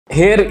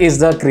Here is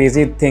the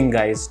crazy thing,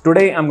 guys.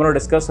 Today I'm going to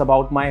discuss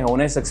about my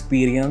honest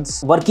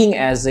experience working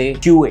as a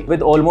QA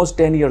with almost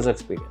 10 years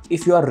experience.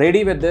 If you are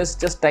ready with this,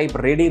 just type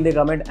ready in the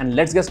comment and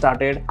let's get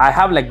started. I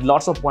have like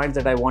lots of points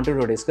that I wanted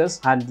to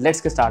discuss and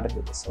let's get started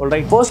with this.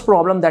 Alright, first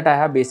problem that I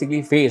have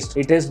basically faced,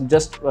 it is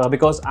just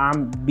because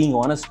I'm being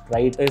honest,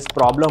 right, is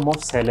problem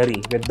of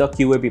salary with the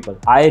QA people.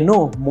 I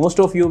know most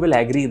of you will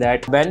agree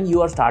that when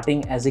you are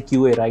starting as a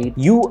QA, right,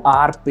 you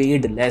are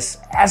paid less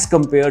as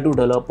compared to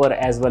developer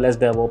as well as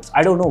DevOps.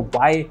 I don't know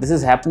why this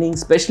is happening,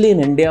 especially in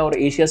India or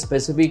Asia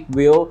specific,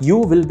 where you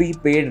will be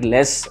paid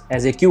less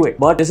as a QA.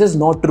 But this is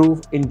not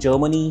true in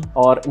Germany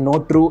or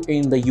not true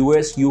in the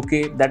US,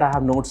 UK, that I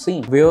have not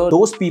seen, where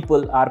those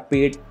people are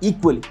paid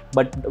equally.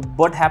 But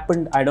what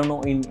happened, I don't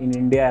know, in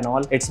India and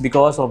all, it's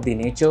because of the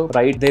nature,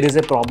 right? There is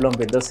a problem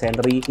with the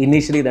salary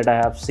initially that I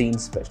have seen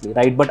especially,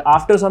 right? But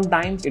after some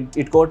time,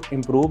 it got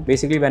improved.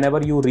 Basically,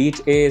 whenever you reach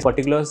a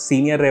particular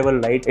senior level,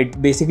 right, it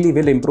basically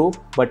will improve.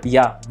 But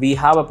yeah, we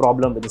have a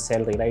problem with the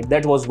salary, right?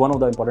 That was one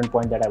of the important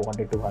points that I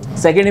wanted to highlight.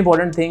 Second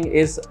important thing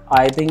is,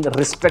 I think,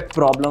 respect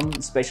problem,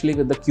 especially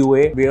with the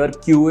QA, where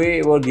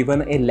QA were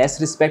given a less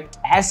respect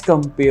as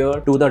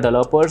compared to the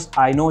developers.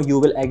 I know you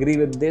will agree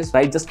with this,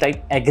 right? Just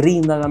type agree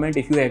in the comment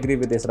if you agree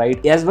with this,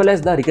 right? As well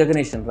as the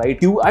recognition, right?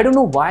 I don't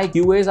know why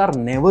QAs are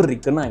never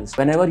recognized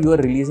whenever you are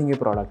releasing a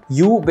product.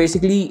 You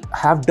basically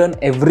have done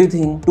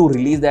everything to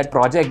release that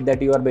project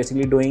that you are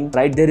basically doing,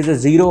 right? There is a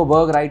zero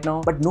bug right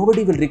now, but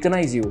nobody will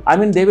recognize you. I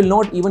mean, they will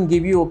not even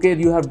give you, okay,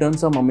 you have done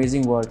some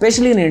amazing work.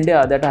 Especially in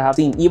India, that I have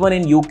seen, even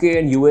in UK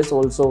and US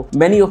also,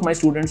 many of my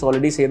students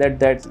already say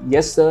that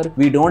yes sir,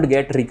 we don't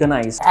get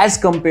recognized as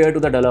compared to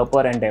the developer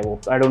and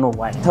DevOps. I don't know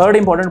why. Third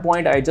important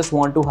point I just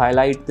want to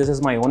highlight, this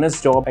is my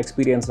honest job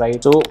experience,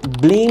 right? So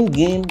blame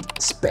game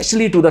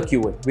especially to the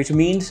QA, which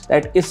means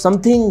that if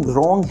something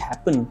wrong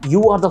happen,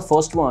 you are the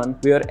first one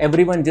where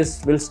everyone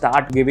just will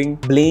start giving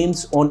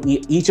blames on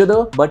each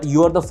other, but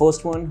you are the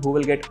first one who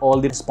will get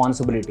all the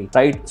responsibility,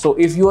 right? So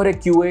if you are a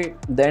QA,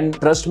 then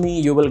trust me,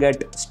 you will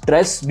get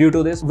stress due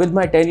to this. With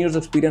my 10 years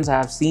experience, I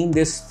have seen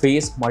this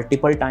face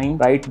multiple times,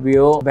 right?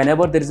 Where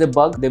whenever there is a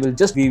bug, they will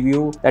just give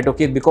you that,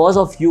 okay, because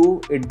of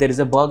you, there is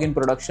a bug in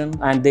production,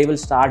 and they will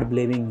start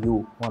blaming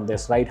you on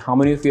this, right? How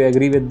many of you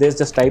agree with this?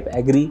 Just type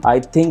agree. I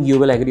think you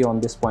will agree on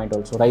this point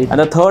also, right? And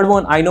the third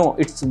one, I know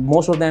it's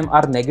most of them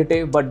are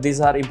negative, but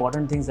these are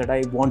important things that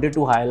I wanted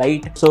to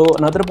highlight. So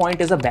another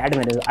point is a bad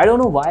manager. I don't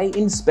know why,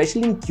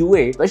 especially in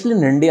QA, especially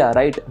in India,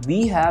 right,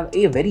 we have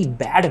a very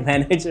bad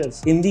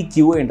managers in the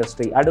QA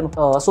industry. I don't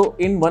know. So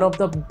in one of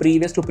the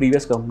previous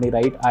company,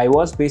 right, I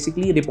was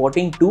basically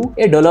reporting to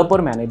a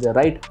developer manager,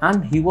 right,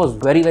 and he was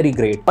very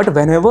great. But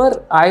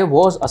whenever I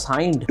was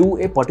assigned to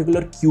a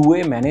particular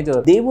QA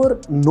manager, they were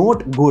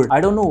not good. I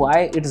don't know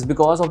why. It's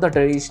because of the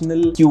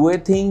traditional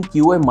QA thing,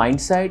 QA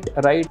mindset,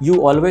 right?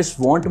 You always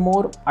want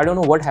more. I don't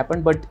know what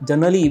happened, but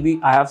generally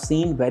I have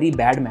seen very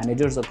bad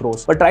managers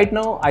across. But right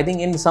now, I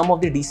think in some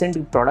of the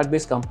decent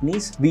product-based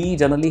companies, we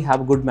generally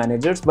have good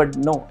managers. But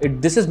no,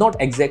 this is not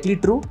exactly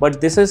true,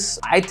 but this is,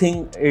 I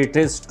think it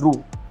is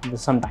true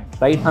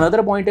sometimes, right?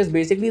 Another point is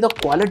basically the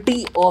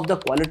quality of the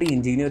quality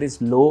engineer is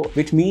low,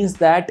 which means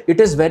that it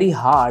is very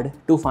hard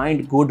to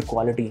find good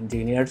quality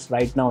engineers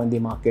right now in the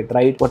market,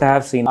 right? What I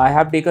have seen, I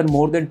have taken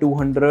more than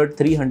 200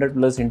 300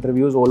 plus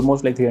interviews,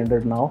 almost like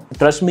 300 now.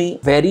 Trust me,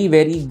 very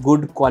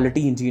good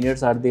quality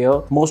engineers are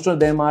there. Most of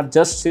them are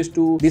just switched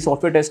to the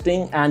software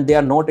testing and they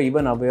are not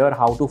even aware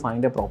how to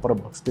find a proper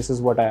bugs. This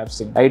is what I have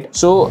seen, right?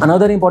 So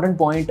another important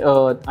point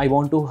I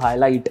want to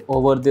highlight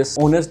over this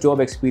honest job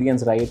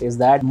experience, right, is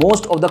that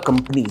most of the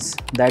companies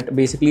that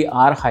basically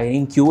are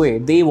hiring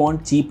QA, they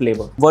want cheap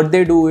labor. What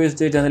they do is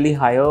they generally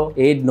hire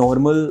a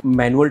normal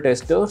manual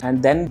tester,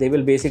 and then they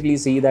will basically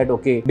see that,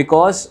 okay,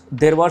 because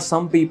there were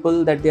some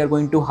people that they are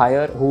going to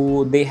hire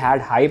who they had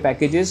high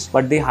packages,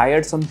 but they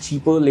hired some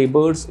cheaper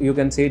laborers, you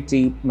can say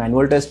cheap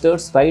manual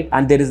testers, right?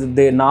 And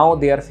now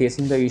they are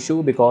facing the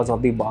issue because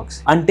of the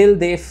bugs. Until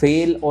they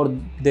fail or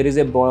there is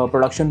a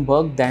production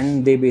bug,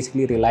 then they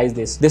basically realize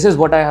this. This is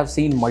what I have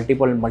seen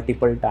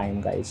multiple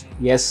time, guys.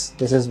 Yes,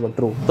 this is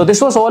true. So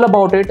this was all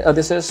about it.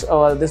 This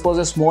was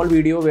a small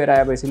video where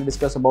I basically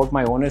discussed about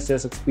my honest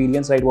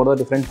experience, right? What are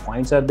the different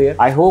points are there.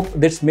 I hope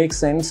this makes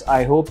sense.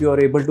 I hope you are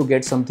able to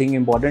get something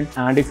important.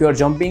 And if you are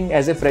jumping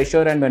as a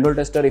fresher and manual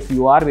tester, if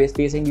you are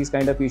facing these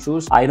kind of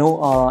issues, I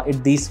know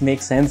these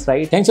make sense,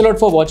 right? Thanks a lot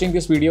for watching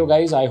this video,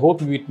 guys. I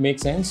hope it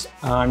makes sense,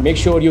 and make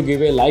sure you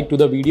give a like to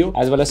the video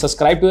as well as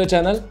subscribe to the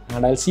channel,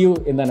 and I'll see you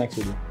in the next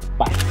video.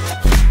 Bye.